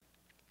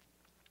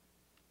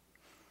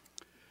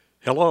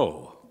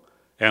Hello,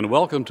 and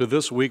welcome to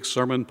this week's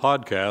sermon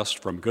podcast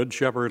from Good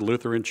Shepherd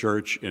Lutheran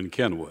Church in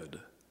Kenwood.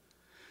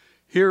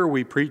 Here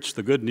we preach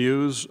the good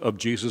news of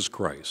Jesus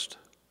Christ.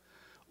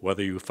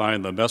 Whether you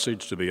find the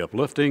message to be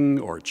uplifting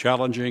or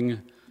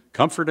challenging,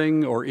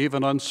 comforting or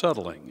even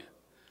unsettling,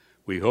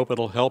 we hope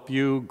it'll help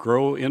you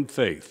grow in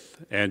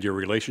faith and your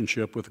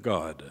relationship with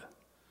God.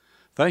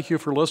 Thank you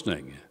for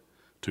listening.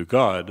 To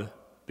God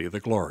be the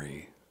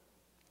glory.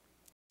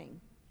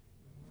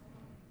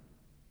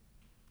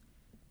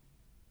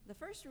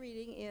 The first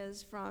reading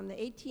is from the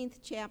 18th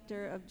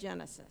chapter of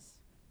Genesis.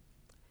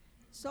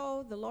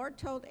 So the Lord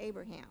told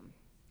Abraham,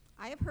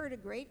 I have heard a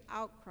great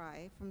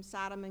outcry from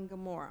Sodom and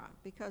Gomorrah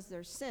because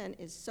their sin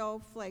is so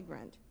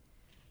flagrant.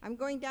 I'm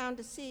going down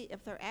to see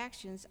if their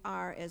actions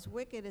are as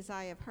wicked as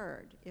I have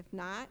heard. If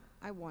not,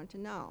 I want to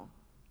know.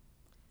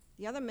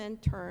 The other men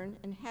turned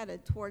and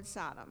headed toward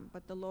Sodom,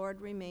 but the Lord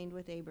remained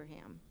with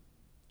Abraham.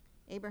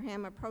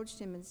 Abraham approached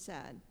him and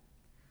said,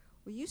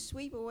 Will you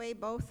sweep away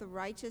both the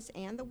righteous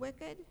and the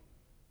wicked?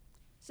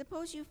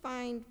 Suppose you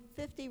find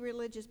 50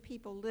 religious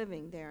people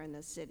living there in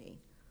the city.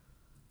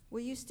 Will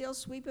you still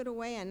sweep it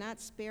away and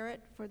not spare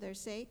it for their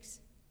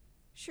sakes?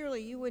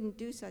 Surely you wouldn't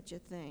do such a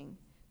thing,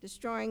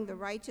 destroying the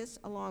righteous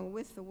along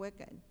with the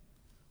wicked.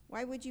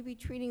 Why would you be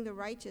treating the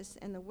righteous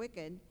and the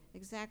wicked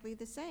exactly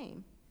the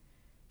same?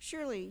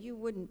 Surely you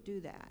wouldn't do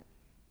that.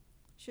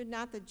 Should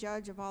not the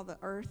judge of all the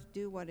earth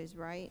do what is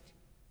right?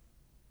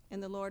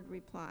 And the Lord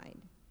replied,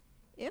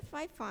 If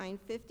I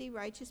find 50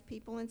 righteous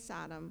people in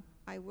Sodom,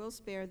 I will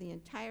spare the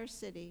entire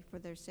city for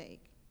their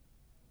sake.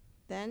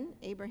 Then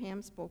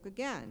Abraham spoke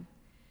again.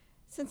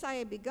 Since I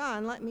have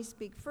begun, let me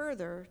speak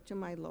further to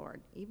my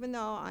Lord, even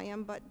though I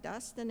am but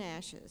dust and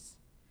ashes.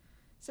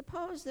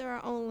 Suppose there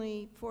are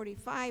only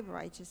 45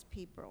 righteous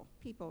people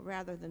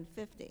rather than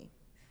 50.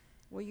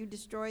 Will you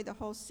destroy the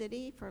whole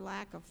city for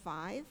lack of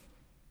 5?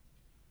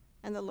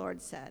 And the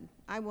Lord said,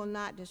 I will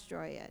not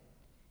destroy it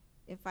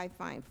if I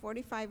find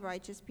 45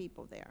 righteous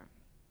people there.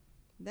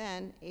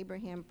 Then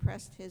Abraham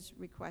pressed his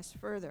request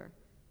further.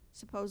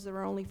 Suppose there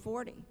are only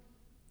 40.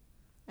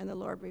 And the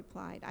Lord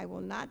replied, I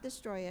will not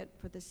destroy it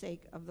for the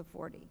sake of the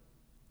 40.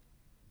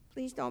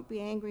 Please don't be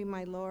angry,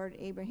 my Lord,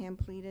 Abraham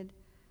pleaded.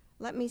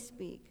 Let me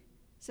speak.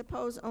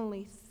 Suppose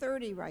only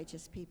 30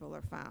 righteous people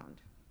are found.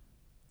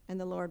 And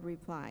the Lord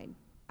replied,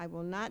 I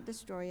will not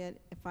destroy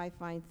it if I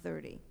find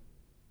 30.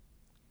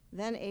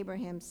 Then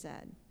Abraham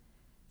said,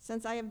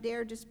 Since I have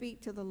dared to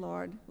speak to the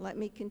Lord, let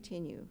me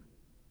continue.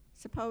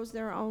 Suppose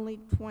there are only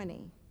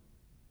 20.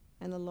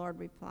 And the Lord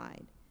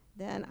replied,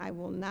 Then I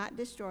will not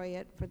destroy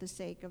it for the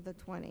sake of the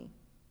 20.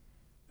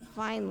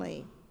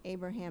 Finally,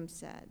 Abraham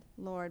said,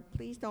 Lord,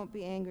 please don't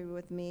be angry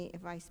with me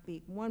if I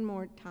speak one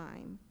more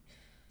time.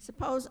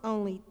 Suppose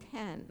only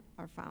 10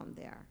 are found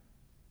there.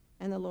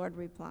 And the Lord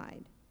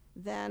replied,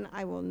 Then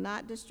I will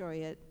not destroy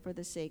it for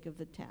the sake of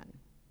the 10.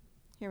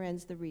 Here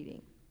ends the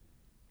reading.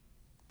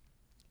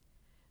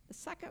 The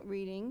second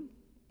reading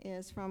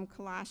is from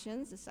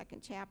Colossians, the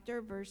second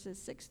chapter, verses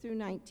 6 through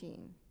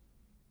 19.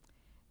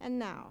 And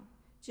now,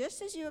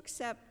 just as you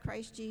accept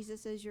Christ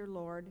Jesus as your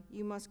Lord,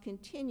 you must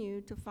continue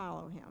to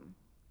follow him.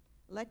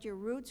 Let your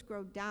roots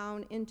grow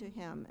down into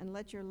him, and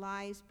let your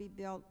lives be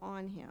built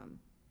on him.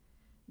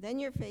 Then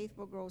your faith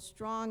will grow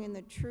strong in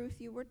the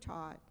truth you were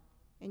taught,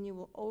 and you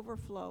will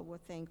overflow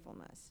with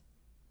thankfulness.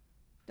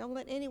 Don't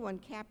let anyone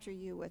capture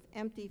you with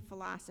empty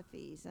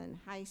philosophies and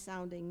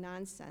high-sounding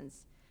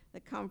nonsense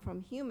that come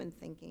from human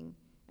thinking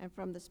and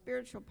from the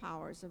spiritual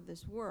powers of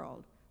this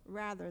world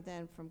rather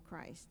than from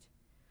Christ.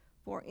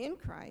 For in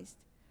Christ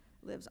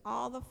lives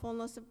all the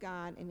fullness of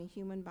God in a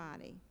human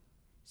body.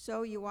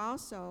 So you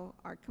also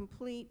are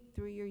complete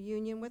through your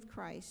union with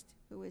Christ,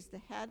 who is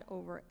the head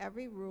over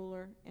every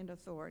ruler and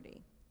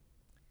authority.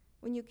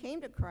 When you came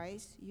to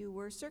Christ, you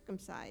were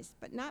circumcised,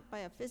 but not by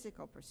a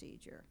physical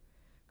procedure.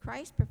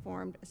 Christ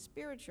performed a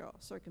spiritual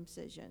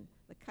circumcision,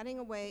 the cutting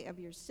away of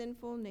your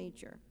sinful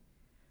nature.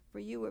 For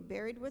you were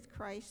buried with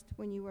Christ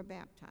when you were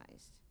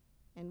baptized,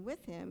 and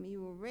with him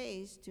you were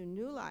raised to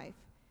new life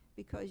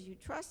because you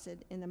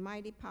trusted in the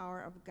mighty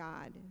power of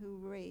God who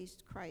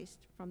raised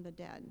Christ from the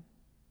dead.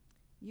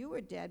 You were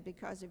dead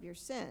because of your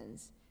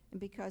sins and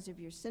because of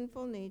your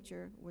sinful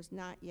nature was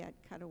not yet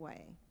cut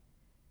away.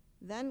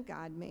 Then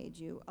God made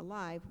you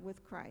alive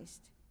with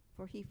Christ,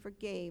 for he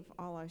forgave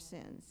all our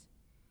sins.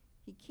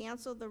 He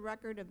canceled the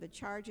record of the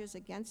charges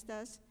against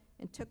us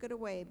and took it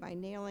away by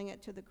nailing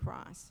it to the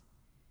cross.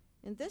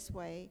 In this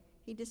way,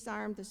 he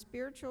disarmed the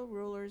spiritual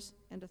rulers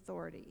and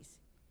authorities.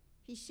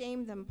 He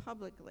shamed them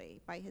publicly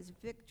by his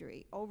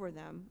victory over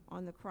them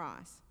on the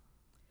cross.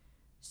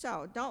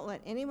 So don't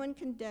let anyone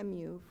condemn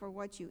you for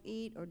what you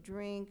eat or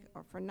drink,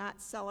 or for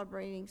not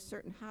celebrating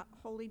certain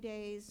holy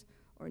days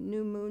or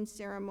new moon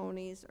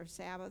ceremonies or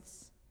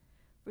Sabbaths.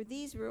 For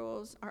these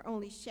rules are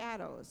only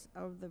shadows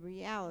of the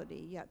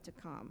reality yet to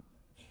come,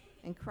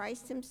 and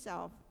Christ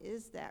himself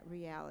is that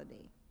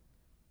reality.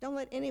 Don't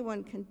let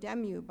anyone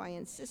condemn you by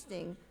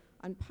insisting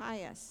on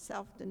pious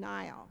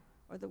self-denial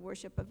or the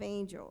worship of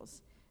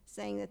angels,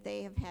 saying that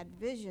they have had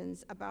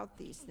visions about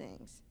these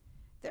things.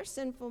 Their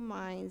sinful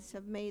minds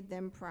have made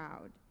them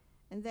proud,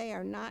 and they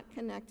are not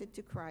connected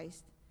to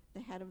Christ, the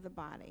head of the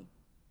body.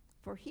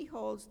 For he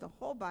holds the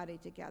whole body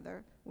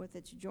together with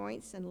its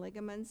joints and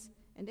ligaments,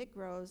 and it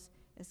grows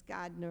as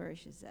God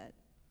nourishes it.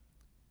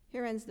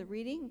 Here ends the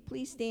reading.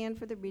 Please stand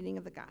for the reading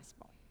of the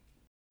gospel.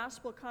 The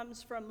gospel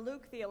comes from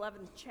Luke, the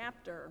 11th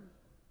chapter.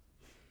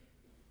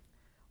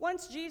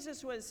 Once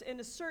Jesus was in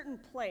a certain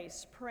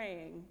place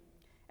praying.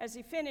 As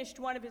he finished,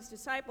 one of his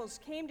disciples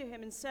came to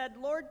him and said,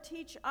 "Lord,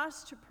 teach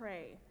us to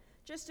pray,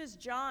 just as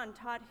John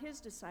taught his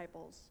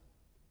disciples."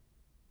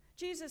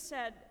 Jesus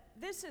said,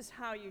 "This is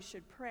how you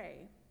should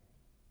pray.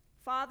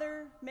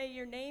 Father, may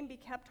your name be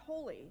kept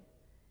holy.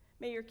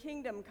 May your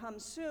kingdom come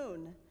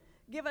soon.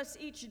 Give us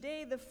each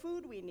day the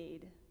food we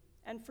need,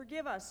 and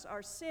forgive us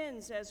our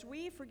sins as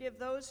we forgive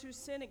those who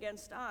sin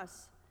against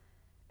us.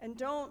 And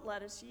don't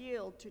let us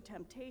yield to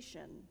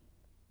temptation."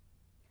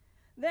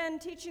 Then,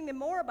 teaching them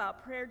more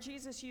about prayer,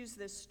 Jesus used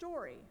this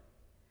story.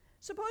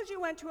 Suppose you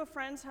went to a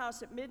friend's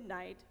house at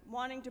midnight,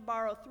 wanting to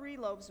borrow 3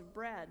 loaves of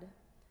bread.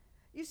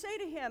 You say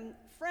to him,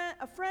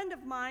 "A friend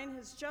of mine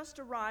has just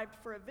arrived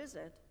for a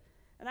visit,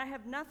 and I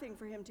have nothing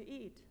for him to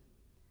eat."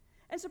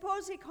 And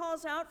suppose he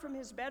calls out from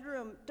his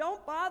bedroom,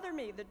 "Don't bother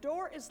me, the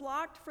door is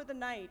locked for the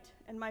night,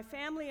 and my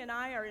family and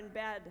I are in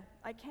bed.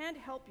 I can't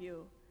help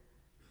you."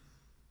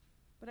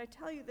 But I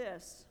tell you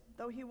this,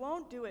 though he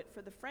won't do it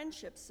for the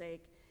friendship's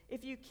sake,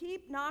 if you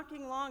keep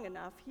knocking long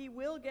enough, he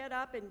will get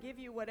up and give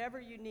you whatever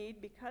you need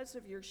because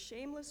of your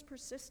shameless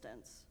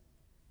persistence.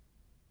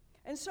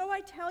 And so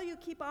I tell you,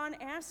 keep on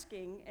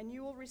asking, and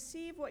you will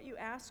receive what you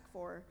ask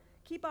for.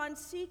 Keep on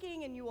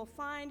seeking, and you will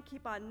find.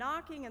 Keep on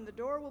knocking, and the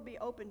door will be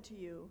open to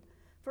you.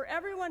 For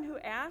everyone who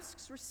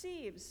asks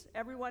receives,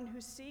 everyone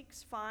who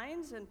seeks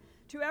finds, and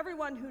to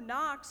everyone who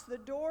knocks, the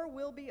door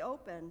will be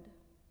opened.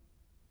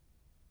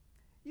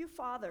 You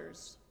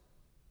fathers,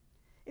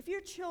 if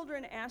your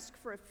children ask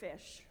for a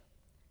fish,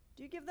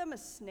 do you give them a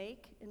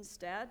snake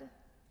instead?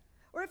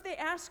 Or if they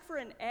ask for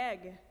an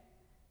egg,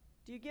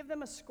 do you give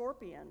them a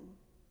scorpion?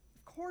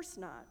 Of course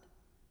not.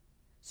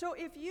 So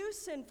if you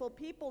sinful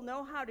people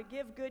know how to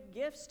give good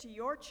gifts to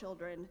your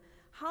children,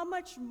 how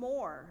much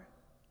more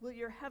will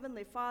your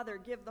heavenly Father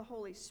give the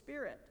Holy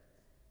Spirit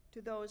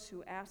to those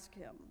who ask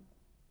him?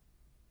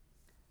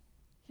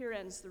 Here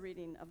ends the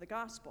reading of the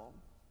gospel.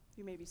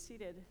 You may be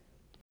seated.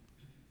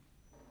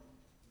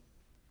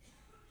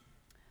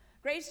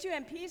 Grace to you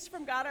and peace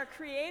from God our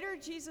Creator,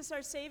 Jesus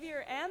our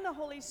Savior, and the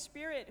Holy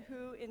Spirit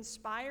who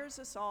inspires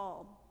us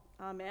all.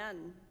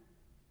 Amen.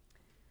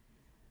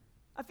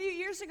 A few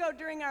years ago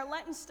during our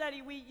Lenten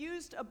study, we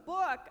used a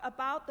book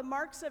about the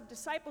marks of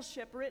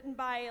discipleship written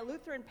by a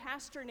Lutheran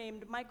pastor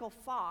named Michael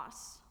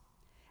Voss.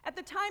 At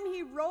the time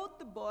he wrote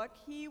the book,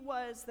 he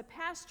was the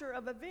pastor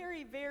of a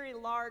very, very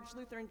large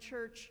Lutheran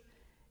church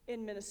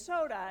in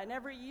Minnesota, and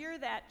every year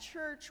that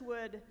church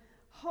would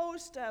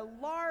host a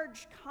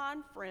large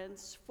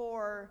conference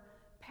for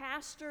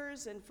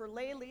pastors and for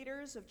lay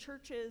leaders of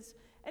churches,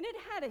 and it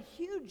had a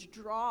huge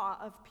draw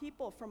of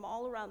people from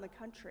all around the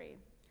country.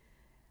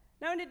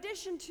 Now, in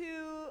addition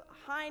to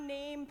high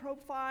name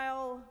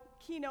profile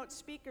keynote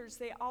speakers,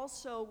 they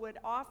also would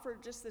offer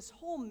just this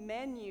whole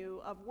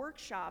menu of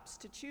workshops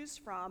to choose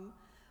from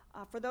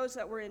for those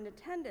that were in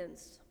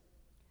attendance.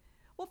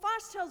 Well,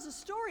 Voss tells a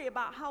story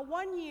about how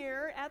one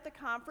year at the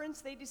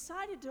conference they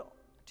decided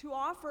to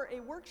offer a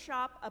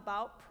workshop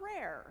about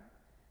prayer.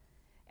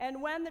 And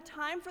when the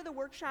time for the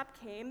workshop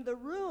came, the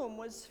room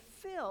was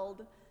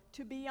filled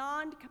to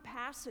beyond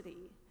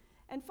capacity.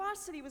 And Voss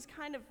said he was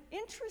kind of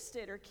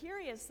interested or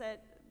curious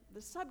that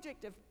the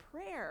subject of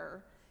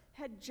prayer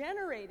had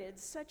generated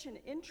such an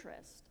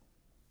interest.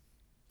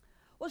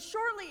 Well,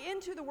 shortly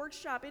into the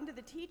workshop, into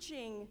the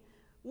teaching,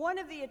 one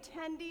of the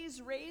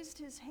attendees raised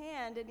his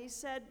hand and he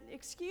said,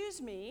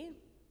 "Excuse me,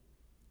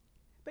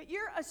 but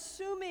you're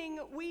assuming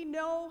we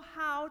know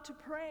how to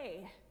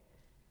pray.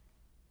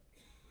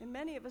 And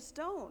many of us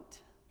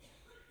don't.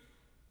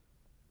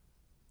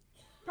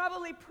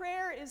 Probably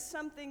prayer is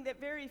something that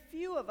very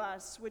few of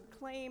us would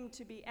claim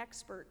to be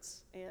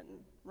experts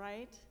in,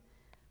 right?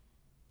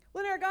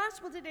 Well, in our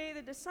gospel today,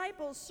 the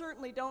disciples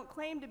certainly don't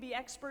claim to be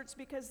experts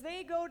because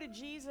they go to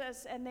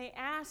Jesus and they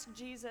ask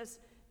Jesus,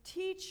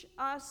 "Teach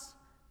us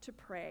to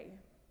pray."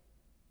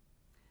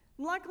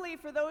 And luckily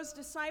for those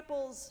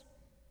disciples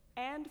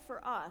and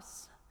for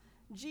us,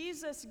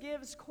 Jesus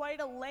gives quite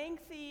a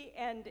lengthy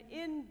and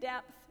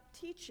in-depth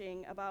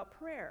teaching about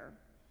prayer.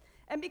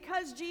 And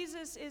because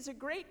Jesus is a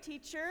great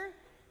teacher,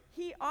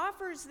 he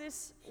offers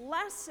this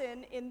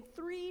lesson in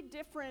 3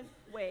 different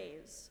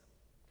ways.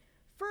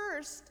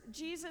 First,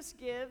 Jesus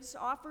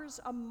offers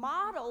a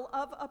model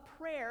of a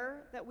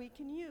prayer that we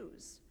can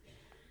use.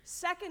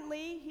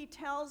 Secondly, he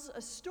tells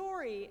a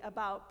story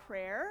about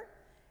prayer.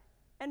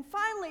 And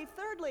finally,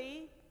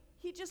 thirdly,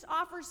 he just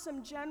offers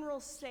some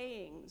general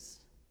sayings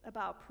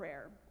about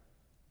prayer.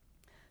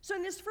 So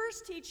in this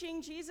first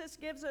teaching, Jesus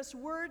gives us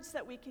words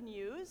that we can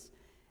use,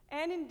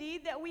 and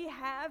indeed that we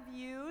have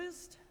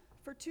used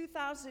for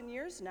 2,000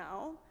 years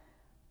now.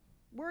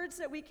 words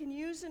that we can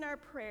use in our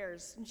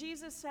prayers. And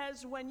Jesus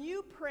says, when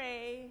you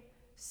pray,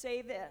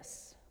 say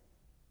this.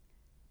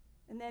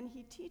 And then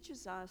he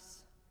teaches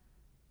us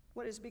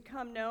what has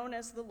become known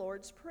as the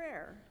Lord's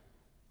Prayer.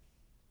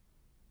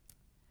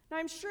 Now,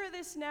 I'm sure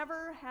this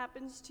never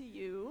happens to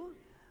you,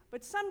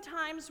 but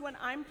sometimes when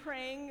I'm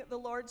praying the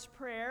Lord's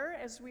Prayer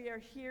as we are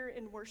here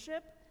in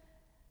worship,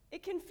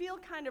 it can feel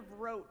kind of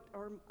rote,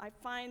 or I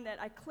find that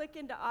I click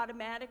into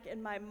automatic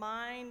and my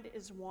mind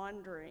is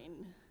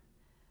wandering.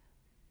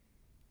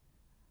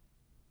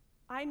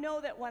 I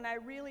know that when I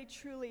really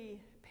truly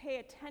pay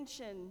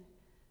attention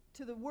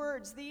to the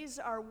words, these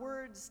are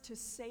words to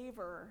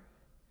savor.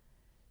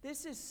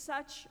 This is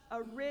such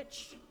a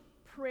rich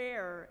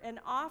prayer and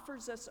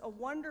offers us a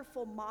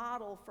wonderful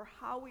model for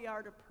how we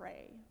are to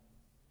pray.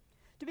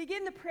 To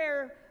begin the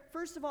prayer,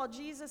 first of all,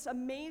 Jesus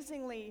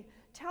amazingly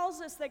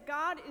tells us that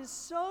God is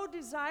so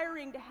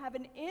desiring to have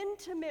an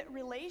intimate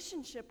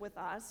relationship with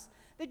us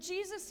that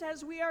Jesus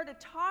says we are to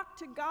talk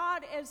to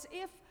God as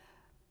if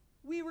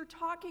we were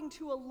talking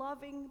to a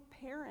loving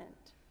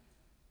parent.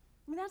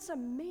 I mean, that's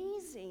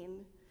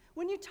amazing.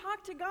 When you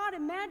talk to God,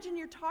 imagine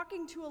you're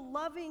talking to a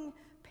loving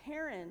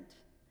parent.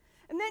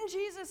 And then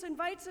Jesus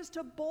invites us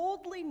to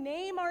boldly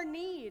name our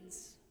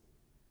needs,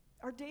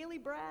 our daily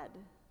bread,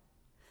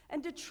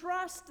 and to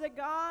trust that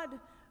God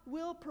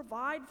will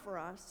provide for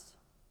us.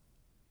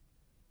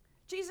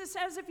 Jesus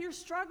says if you're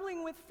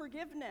struggling with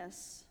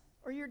forgiveness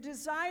or you're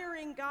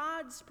desiring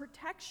God's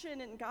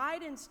protection and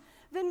guidance,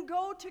 then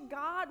go to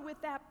God with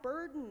that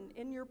burden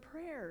in your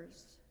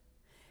prayers.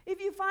 If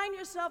you find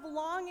yourself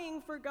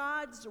longing for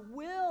God's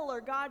will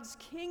or God's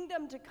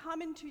kingdom to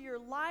come into your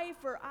life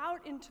or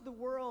out into the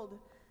world,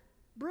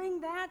 bring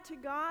that to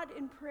God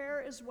in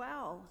prayer as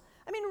well.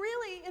 I mean,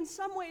 really, in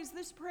some ways,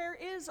 this prayer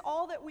is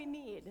all that we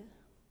need.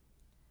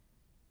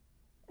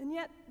 And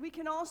yet, we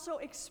can also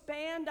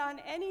expand on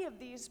any of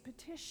these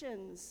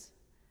petitions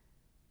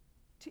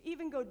to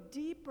even go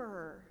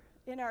deeper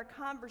in our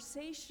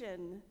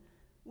conversation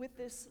with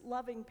this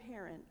loving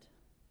parent.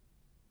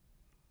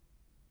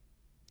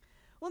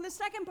 Well, in the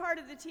second part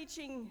of the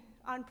teaching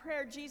on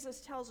prayer,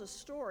 Jesus tells a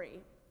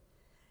story.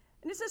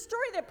 And it's a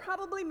story that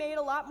probably made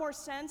a lot more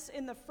sense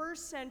in the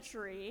first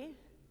century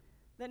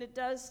than it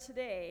does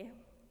today.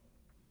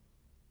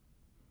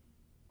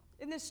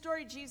 In this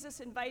story, Jesus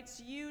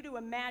invites you to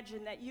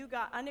imagine that you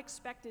got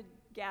unexpected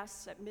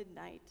guests at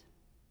midnight,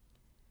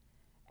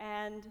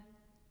 and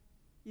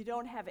you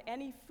don't have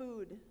any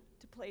food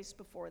to place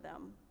before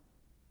them.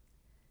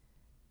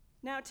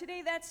 Now,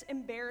 today that's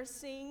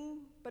embarrassing,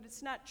 but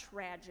it's not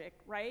tragic,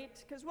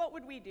 right? Because what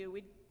would we do?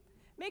 We'd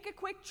make a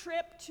quick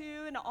trip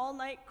to an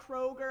all-night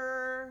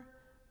Kroger,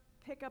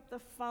 pick up the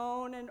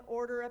phone and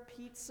order a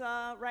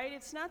pizza, right?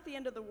 It's not the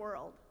end of the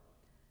world.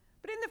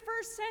 But in the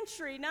first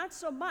century, not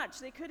so much.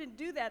 They couldn't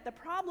do that. The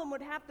problem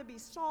would have to be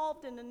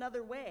solved in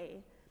another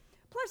way.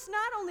 Plus,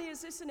 not only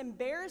is this an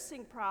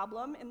embarrassing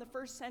problem in the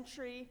first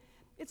century,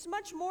 it's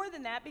much more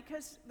than that,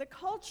 because the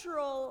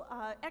cultural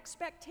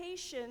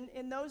expectation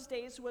in those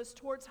days was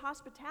towards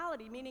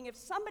hospitality, meaning if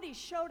somebody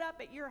showed up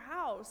at your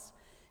house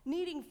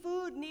needing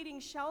food, needing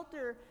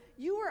shelter,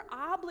 you were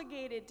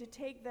obligated to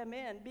take them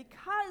in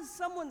because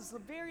someone's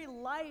very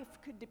life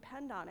could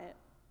depend on it.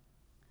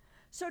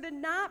 So to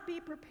not be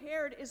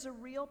prepared is a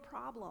real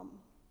problem.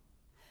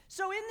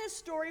 So in this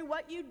story,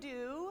 what you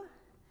do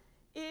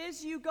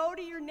is you go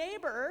to your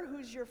neighbor,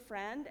 who's your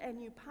friend,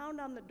 and you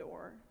pound on the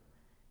door.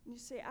 And you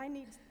say, I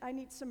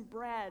need some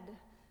bread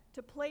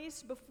to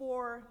place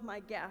before my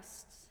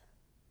guests.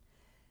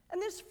 And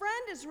this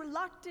friend is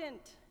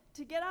reluctant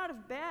to get out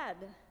of bed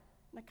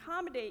and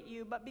accommodate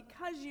you, but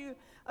because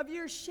of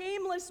your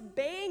shameless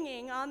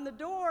banging on the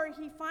door,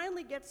 he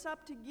finally gets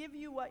up to give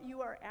you what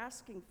you are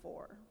asking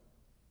for.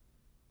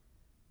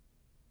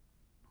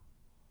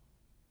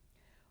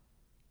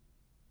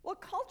 Well,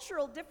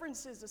 cultural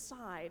differences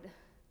aside,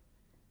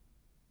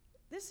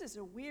 this is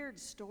a weird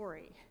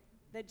story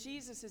that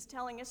Jesus is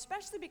telling,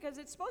 especially because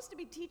it's supposed to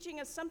be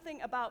teaching us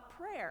something about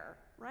prayer,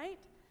 right?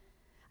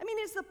 I mean,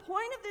 is the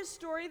point of this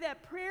story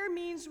that prayer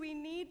means we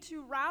need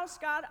to rouse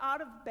God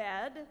out of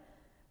bed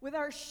with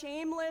our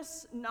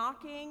shameless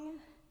knocking?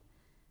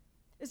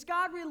 Is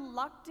God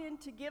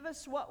reluctant to give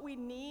us what we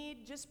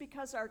need just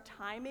because our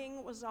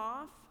timing was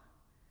off?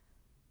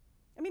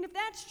 I mean, if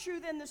that's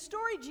true, then the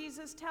story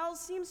Jesus tells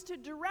seems to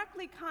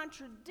directly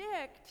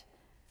contradict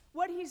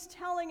what he's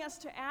telling us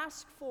to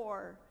ask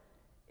for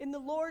in the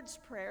Lord's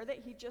Prayer that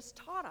he just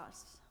taught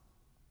us.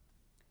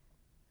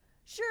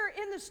 Sure,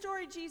 in the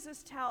story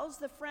Jesus tells,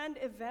 the friend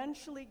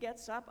eventually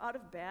gets up out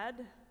of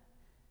bed,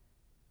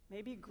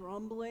 maybe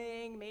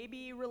grumbling,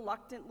 maybe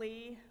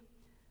reluctantly,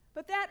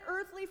 but that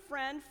earthly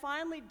friend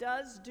finally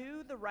does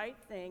do the right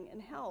thing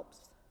and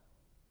helps.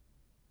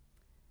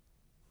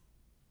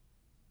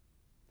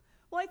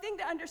 Well, I think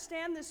to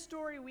understand this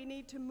story, we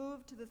need to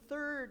move to the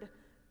third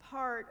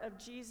part of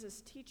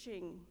Jesus'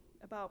 teaching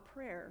about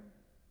prayer.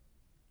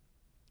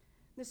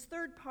 This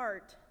third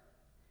part,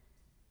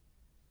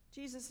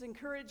 Jesus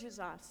encourages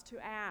us to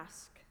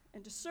ask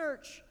and to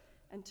search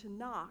and to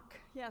knock.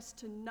 Yes,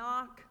 to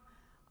knock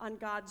on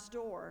God's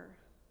door.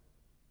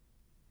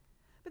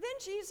 But then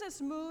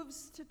Jesus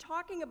moves to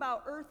talking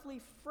about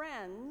earthly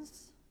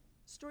friends,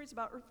 stories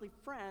about earthly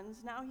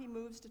friends. Now he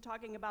moves to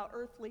talking about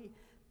earthly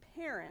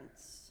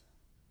parents.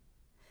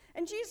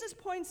 And Jesus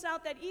points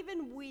out that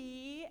even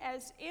we,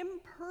 as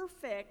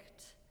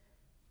imperfect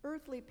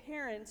earthly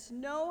parents,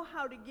 know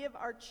how to give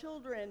our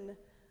children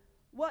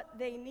what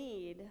they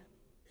need.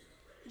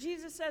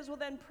 Jesus says, well,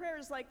 then prayer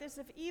is like this.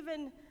 If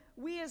even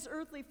we as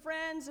earthly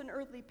friends and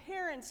earthly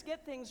parents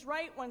get things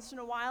right once in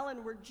a while,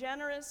 and we're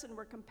generous and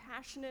we're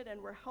compassionate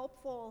and we're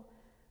helpful,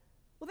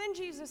 well, then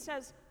Jesus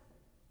says,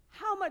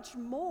 how much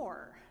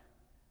more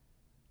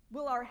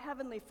will our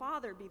Heavenly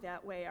Father be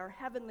that way, our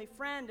heavenly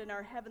friend and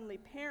our heavenly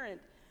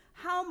parent?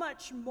 How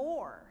much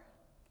more?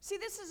 See,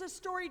 this is a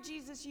story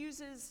Jesus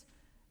uses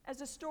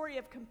as a story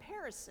of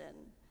comparison.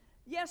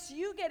 Yes,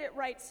 you get it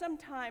right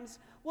sometimes.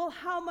 Well,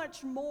 how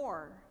much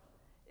more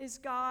is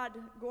God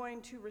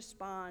going to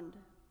respond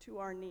to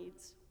our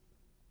needs?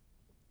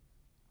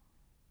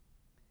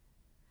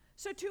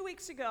 So 2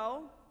 weeks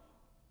ago,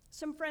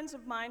 some friends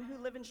of mine who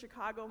live in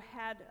Chicago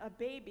had a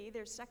baby,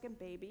 their second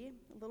baby,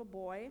 a little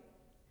boy.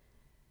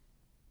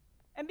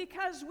 And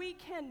because we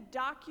can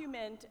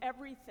document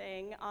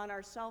everything on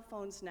our cell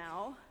phones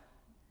now,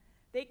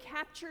 they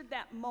captured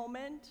that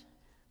moment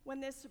when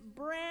this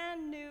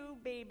brand new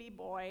baby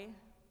boy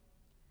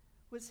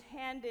was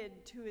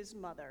handed to his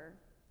mother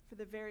for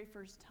the very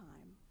first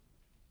time.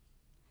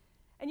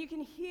 And you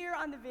can hear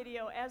on the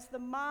video as the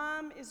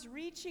mom is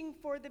reaching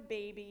for the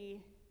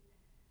baby,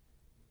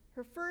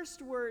 her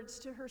first words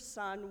to her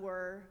son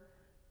were,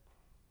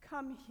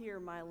 "Come here,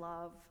 my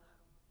love.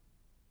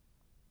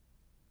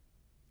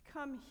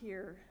 Come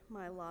here,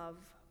 my love."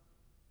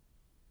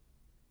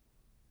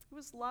 It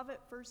was love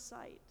at first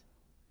sight.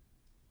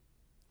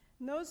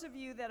 And those of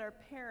you that are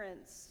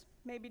parents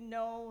maybe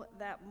know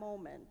that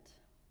moment.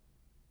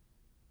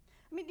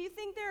 I mean, do you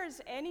think there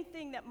is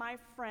anything that my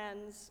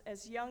friends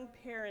as young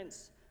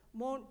parents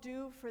won't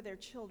do for their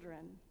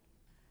children?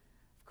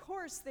 Of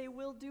course, they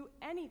will do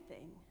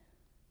anything.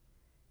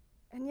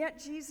 And yet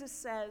Jesus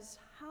says,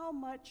 how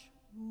much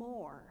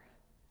more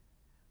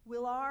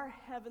will our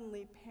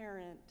heavenly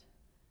parent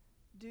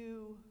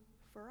do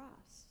for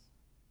us?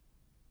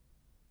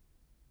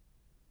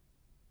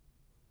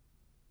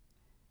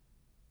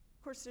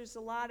 Of course, there's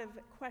a lot of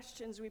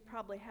questions we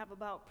probably have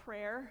about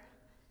prayer,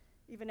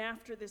 even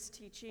after this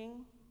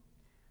teaching.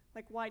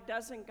 Like, why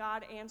doesn't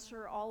God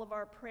answer all of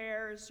our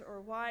prayers?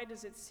 Or why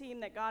does it seem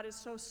that God is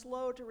so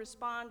slow to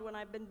respond when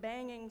I've been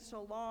banging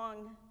so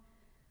long?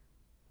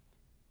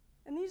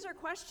 And these are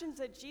questions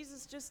that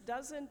Jesus just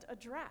doesn't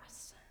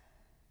address.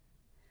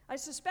 I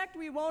suspect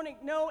we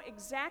won't know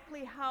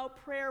exactly how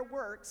prayer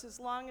works as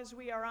long as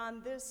we are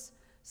on this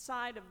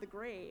side of the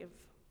grave.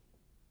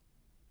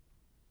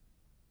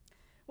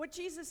 What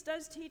Jesus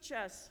does teach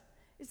us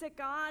is that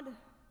God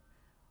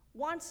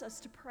wants us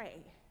to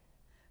pray.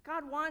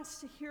 God wants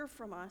to hear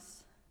from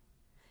us.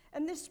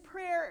 And this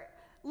prayer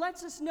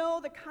lets us know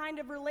the kind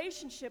of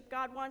relationship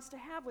God wants to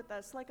have with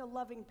us, like a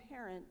loving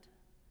parent.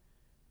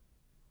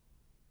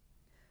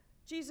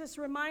 Jesus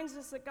reminds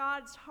us that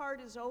God's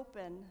heart is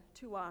open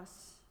to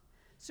us,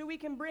 so we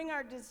can bring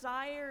our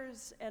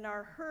desires and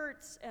our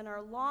hurts and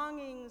our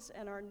longings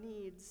and our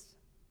needs.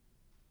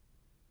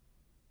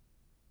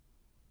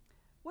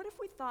 What if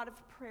we thought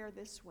of prayer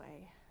this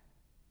way?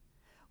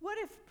 What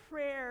if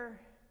prayer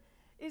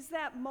is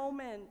that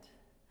moment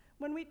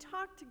when we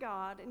talk to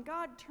God and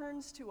God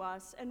turns to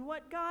us, and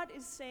what God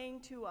is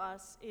saying to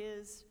us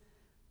is,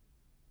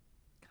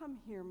 "Come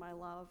here, my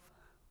love.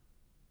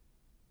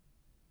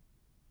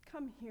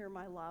 Come here,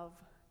 my love,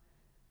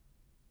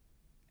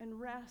 and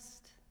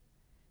rest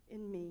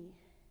in me."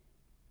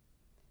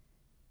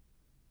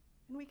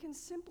 And we can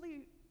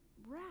simply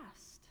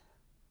rest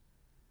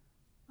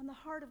on the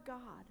heart of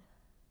God.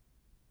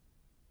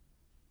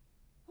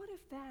 What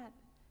if that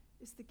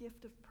is the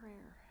gift of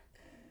prayer?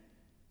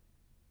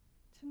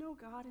 To know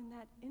God in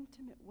that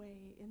intimate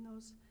way, in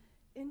those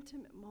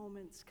intimate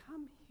moments.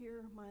 Come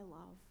here, my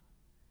love.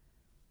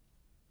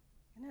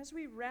 And as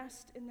we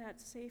rest in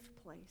that safe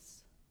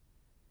place,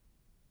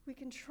 we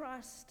can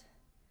trust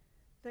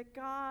that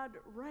God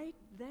right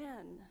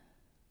then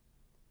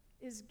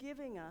is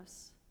giving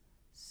us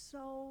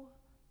so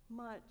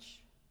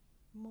much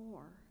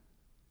more.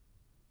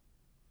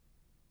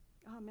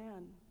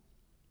 Amen.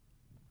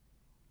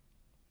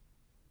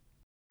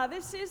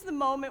 This is the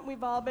moment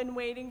we've all been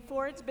waiting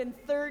for. It's been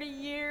 30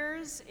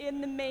 years in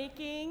the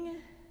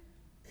making.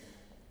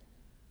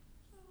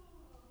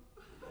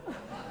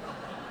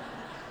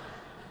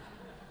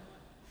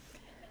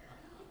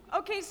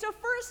 Okay, so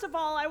first of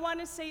all, I want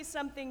to say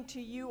something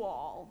to you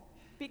all,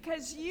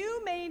 because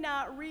you may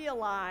not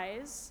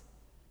realize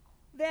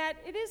that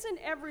it isn't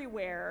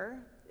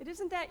everywhere, it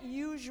isn't that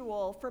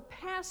usual for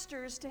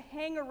pastors to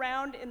hang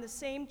around in the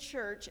same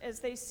church as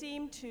they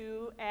seem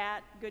to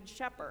at Good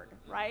Shepherd,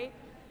 right?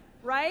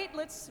 Right?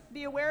 Let's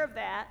be aware of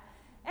that.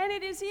 And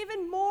it is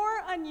even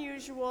more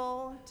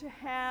unusual to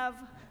have,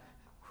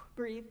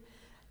 breathe,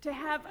 to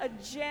have a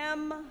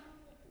gem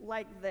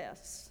like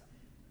this.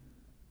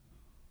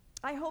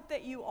 I hope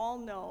that you all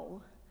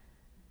know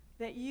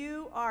that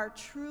you are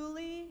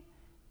truly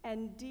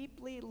and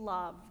deeply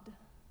loved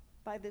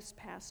by this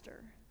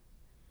pastor.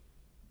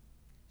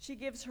 She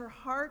gives her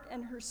heart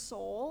and her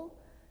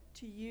soul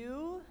to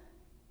you,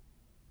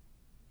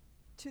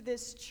 to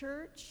this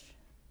church,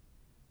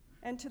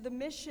 and to the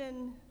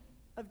mission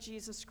of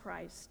Jesus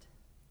Christ.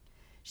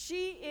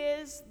 She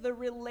is the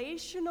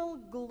relational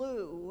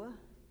glue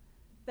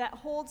that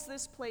holds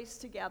this place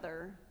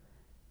together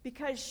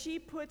because she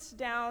puts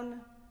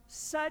down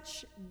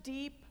such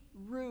deep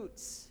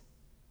roots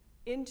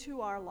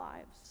into our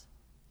lives.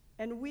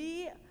 And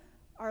we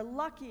are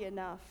lucky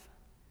enough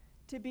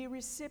to be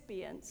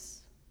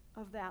recipients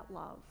of that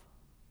love.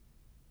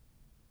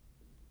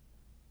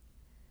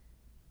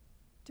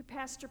 To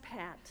Pastor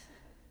Pat,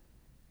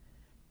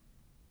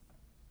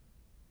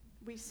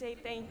 we say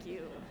thank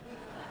you.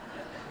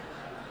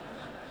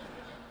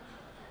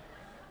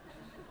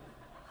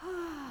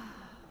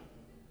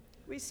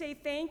 We say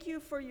thank you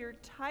for your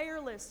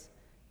tireless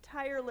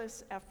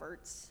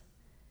efforts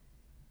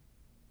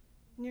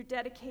and your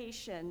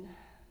dedication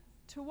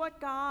to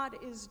what God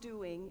is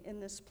doing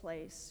in this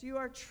place. You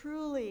are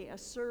truly a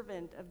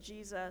servant of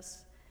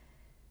Jesus,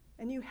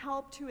 and you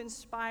help to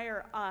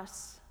inspire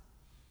us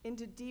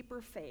into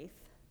deeper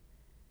faith.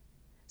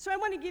 So I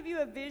want to give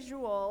you a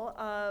visual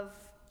of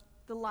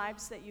the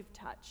lives that you've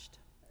touched,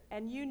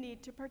 and you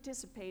need to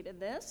participate in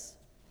this.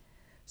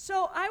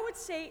 So I would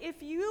say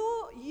if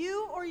you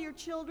or your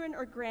children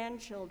or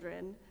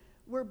grandchildren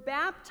were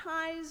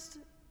baptized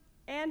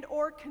and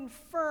or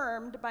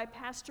confirmed by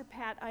Pastor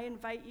Pat, I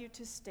invite you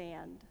to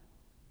stand.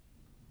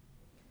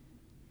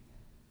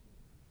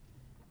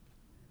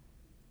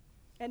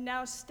 And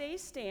now stay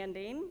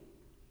standing.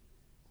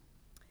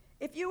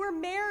 If you were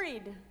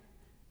married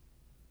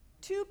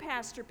to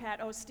Pastor Pat,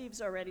 oh,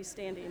 Steve's already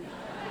standing.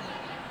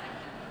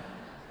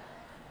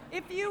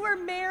 If you were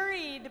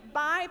married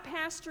by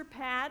Pastor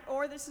Pat,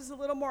 or this is a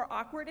little more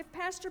awkward, if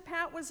Pastor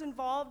Pat was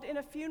involved in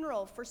a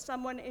funeral for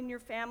someone in your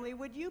family,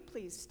 would you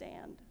please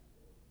stand?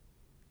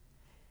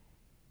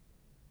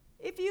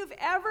 If you've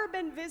ever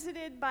been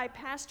visited by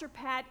Pastor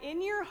Pat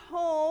in your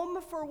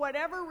home for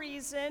whatever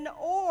reason,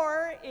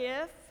 or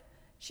if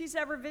she's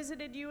ever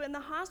visited you in the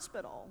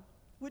hospital,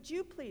 would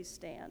you please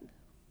stand?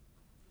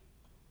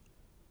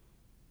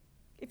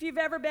 If you've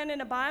ever been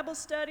in a Bible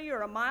study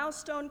or a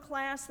milestone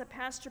class that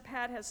Pastor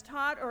Pat has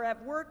taught, or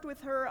have worked with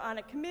her on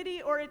a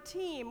committee or a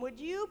team, would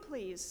you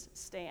please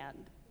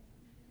stand?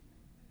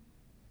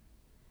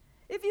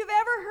 If you've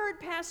ever heard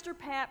Pastor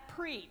Pat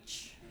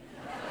preach,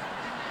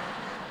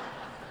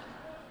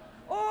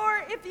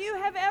 or if you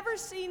have ever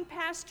seen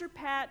Pastor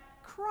Pat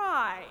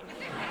cry,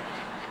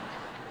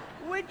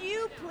 would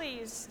you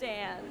please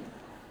stand?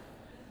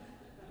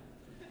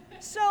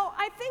 So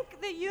I think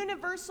the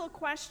universal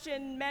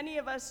question many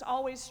of us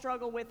always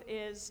struggle with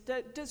is,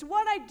 does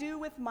what I do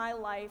with my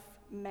life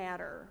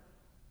matter?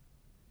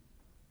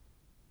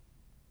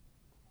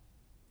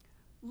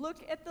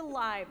 Look at the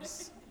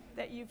lives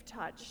that you've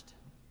touched.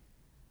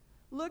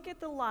 Look at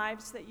the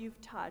lives that you've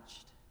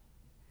touched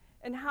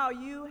and how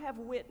you have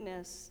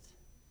witnessed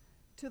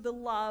to the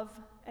love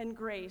and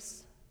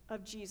grace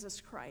of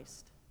Jesus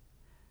Christ,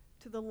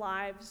 to the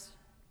lives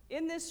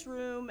in this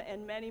room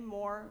and many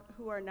more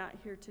who are not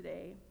here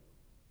today.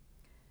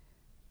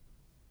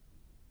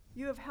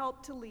 You have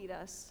helped to lead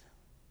us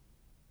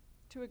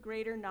to a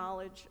greater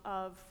knowledge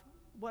of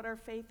what our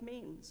faith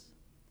means.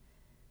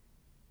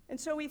 And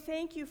so we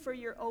thank you for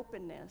your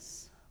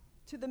openness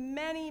to the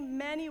many,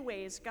 many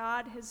ways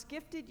God has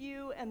gifted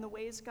you and the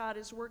ways God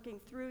is working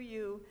through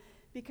you,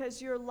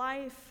 because your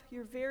life,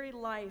 your very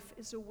life,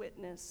 is a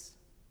witness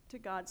to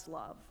God's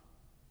love.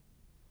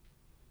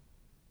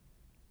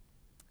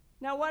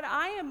 Now, what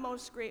I am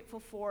most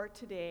grateful for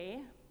today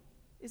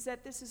is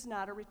that this is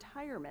not a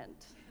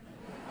retirement.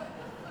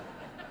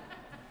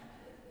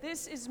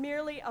 This is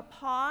merely a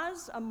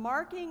pause, a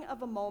marking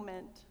of a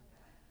moment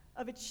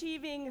of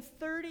achieving a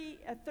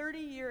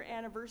 30-year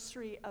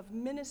anniversary of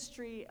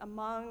ministry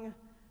among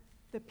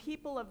the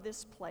people of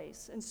this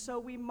place. And so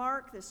we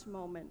mark this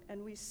moment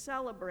and we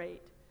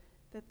celebrate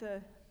that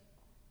the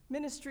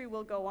ministry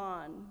will go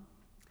on.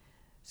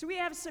 So we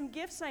have some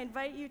gifts. I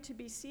invite you to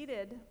be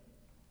seated.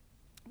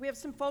 We have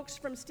some folks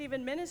from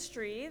Stephen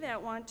Ministry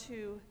that want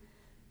to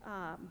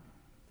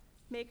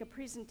make a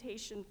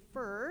presentation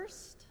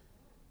first.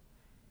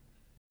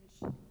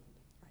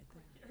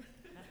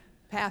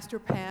 Pastor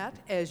Pat,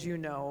 as you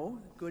know,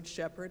 Good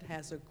Shepherd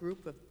has a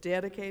group of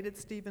dedicated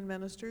Stephen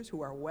ministers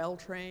who are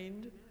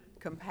well-trained,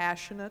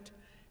 compassionate,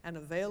 and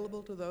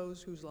available to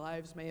those whose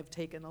lives may have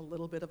taken a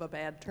little bit of a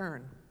bad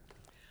turn.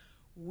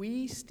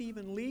 We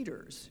Stephen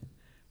leaders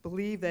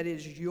believe that it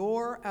is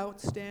your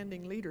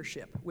outstanding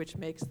leadership which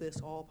makes this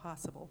all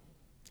possible.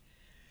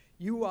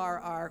 You are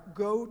our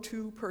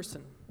go-to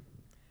person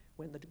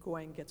when the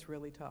going gets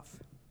really tough.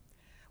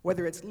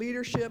 Whether it's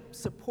leadership,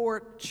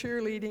 support,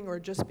 cheerleading,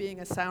 or just being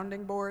a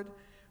sounding board,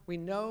 we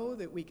know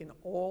that we can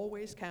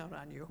always count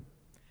on you,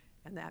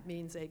 and that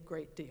means a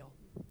great deal.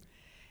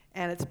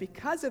 And it's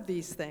because of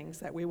these things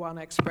that we want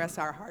to express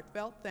our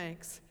heartfelt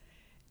thanks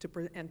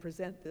and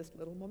present this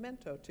little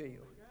memento to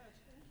you.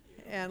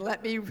 And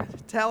let me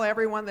tell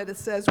everyone that it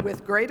says,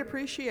 with great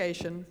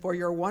appreciation for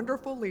your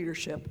wonderful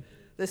leadership,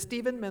 the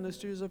Stephen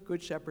Ministers of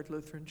Good Shepherd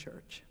Lutheran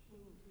Church.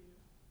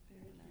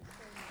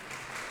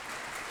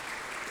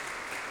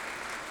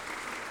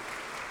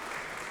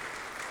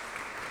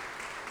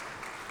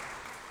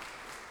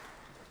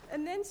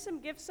 And then some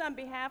gifts on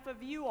behalf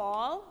of you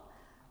all.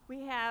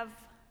 We have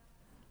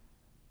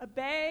a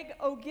bag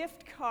of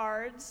gift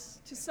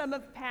cards to some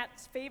of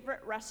Pat's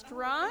favorite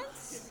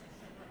restaurants.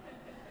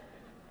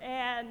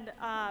 And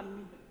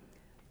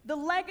the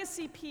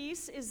legacy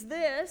piece is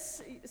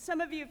this.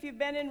 Some of you, if you've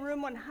been in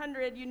room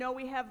 100, you know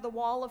we have the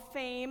Wall of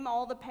Fame,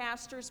 all the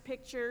pastors'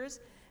 pictures.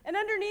 And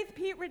underneath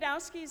Pete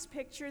Radowski's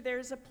picture,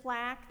 there's a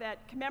plaque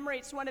that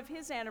commemorates one of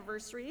his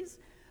anniversaries.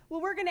 Well,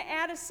 we're going to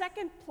add a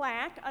second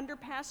plaque under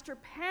Pastor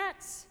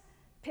Pat's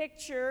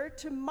picture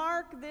to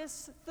mark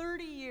this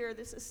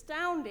this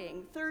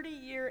astounding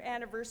 30-year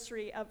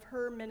anniversary of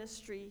her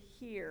ministry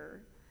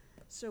here.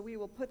 So we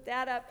will put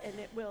that up, and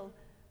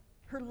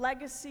her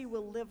legacy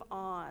will live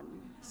on.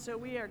 So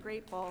we are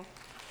grateful.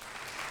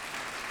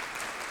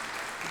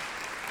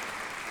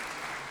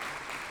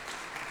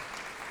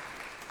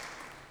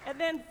 And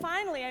then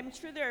finally, I'm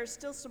sure there are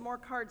still some more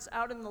cards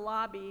out in the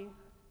lobby.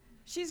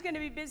 She's going to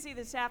be busy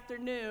this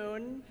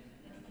afternoon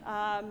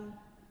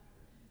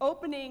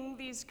opening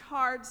these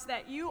cards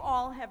that you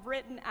all have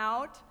written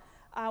out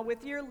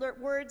with your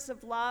words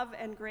of love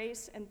and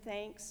grace and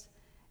thanks.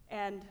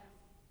 And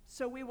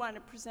so we want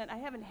to present, I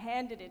haven't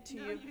handed it to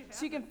you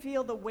so you can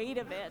feel the weight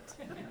of it.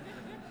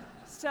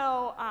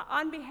 So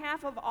on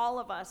behalf of all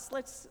of us,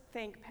 let's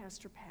thank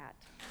Pastor Pat.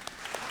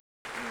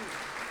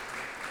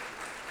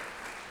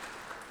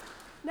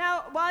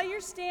 Now, while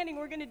you're standing,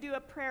 we're going to do a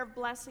prayer of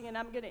blessing, and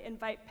I'm going to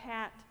invite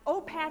Pat.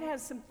 Oh, Pat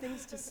has some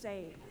things to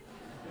say.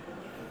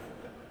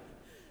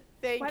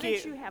 Thank you. Why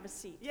don't you have a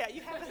seat? Yeah,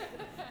 you have a...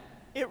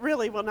 It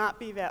really will not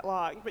be that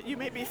long, but you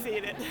may be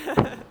seated.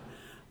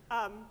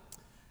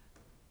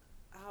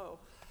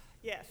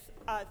 Yes.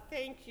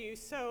 Thank you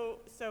so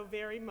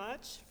very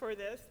much for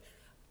this.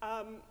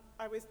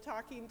 I was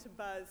talking to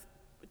Buzz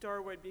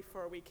Dorwood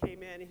before we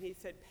came in, and he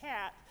said,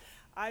 Pat,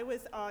 I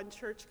was on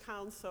church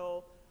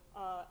council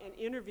and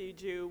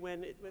interviewed you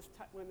when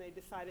they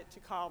decided to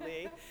call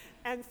me.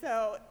 And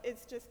so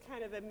it's just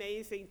kind of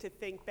amazing to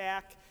think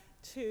back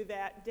to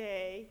that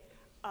day.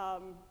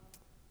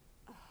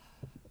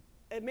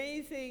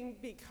 Amazing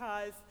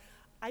because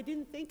I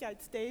didn't think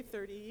I'd stay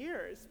 30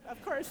 years.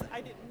 Of course,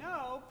 I didn't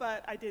know,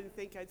 but I didn't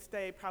think I'd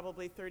stay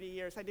probably 30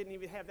 years. I didn't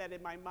even have that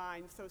in my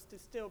mind. So to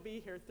still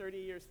be here 30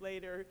 years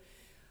later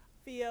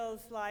feels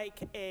like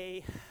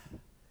a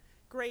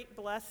great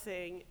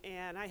blessing,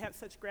 and I have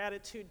such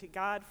gratitude to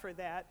God for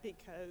that,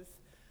 because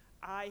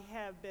I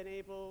have been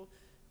able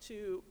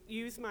to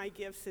use my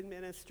gifts in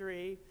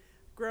ministry,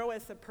 grow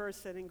as a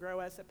person, and grow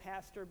as a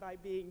pastor by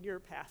being your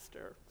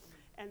pastor.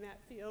 And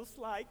that feels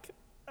like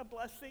a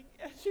blessing,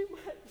 as you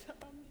might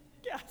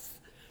guess.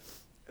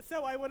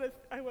 So I want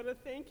to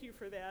thank you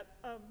for that.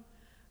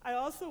 I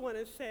also want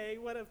to say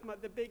one of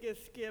the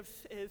biggest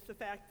gifts is the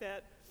fact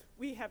that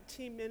we have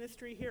team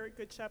ministry here at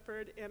Good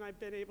Shepherd, and I've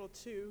been able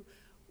to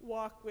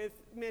walk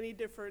with many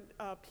different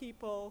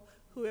people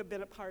who have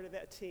been a part of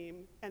that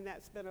team, and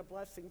that's been a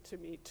blessing to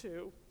me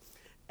too.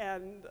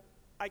 And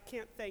I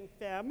can't thank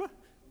them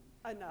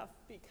enough,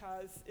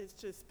 because it's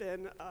just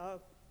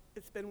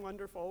been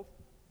wonderful.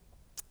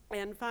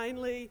 And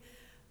finally,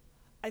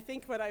 I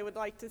think what I would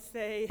like to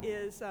say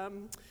is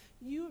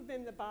you have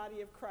been the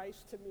body of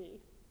Christ to me.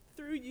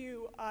 Through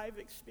you, I've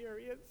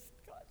experienced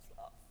God's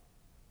love.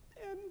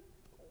 And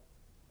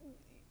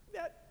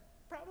that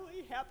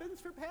probably happens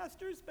for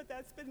pastors, but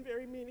that's been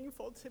very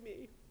meaningful to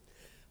me.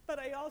 But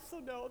I also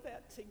know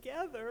that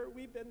together,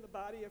 we've been the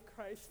body of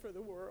Christ for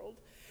the world.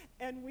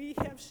 And we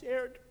have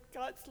shared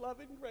God's love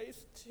and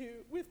grace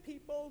with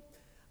people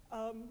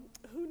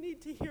who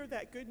need to hear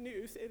that good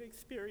news and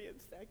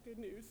experience that good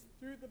news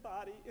through the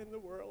body in the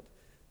world.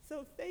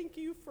 So thank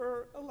you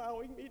for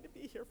allowing me to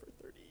be here for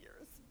 30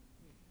 years.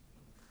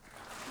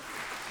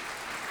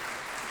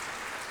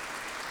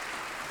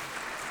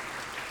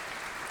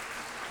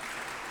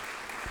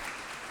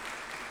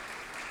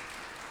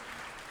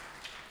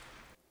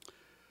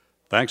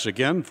 Thanks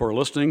again for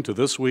listening to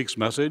this week's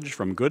message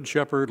from Good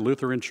Shepherd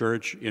Lutheran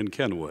Church in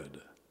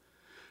Kenwood.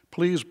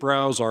 Please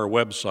browse our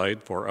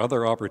website for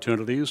other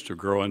opportunities to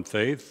grow in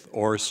faith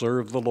or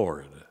serve the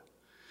Lord.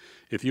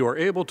 If you are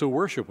able to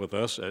worship with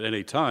us at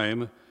any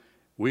time,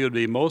 we would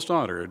be most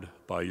honored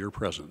by your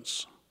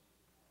presence.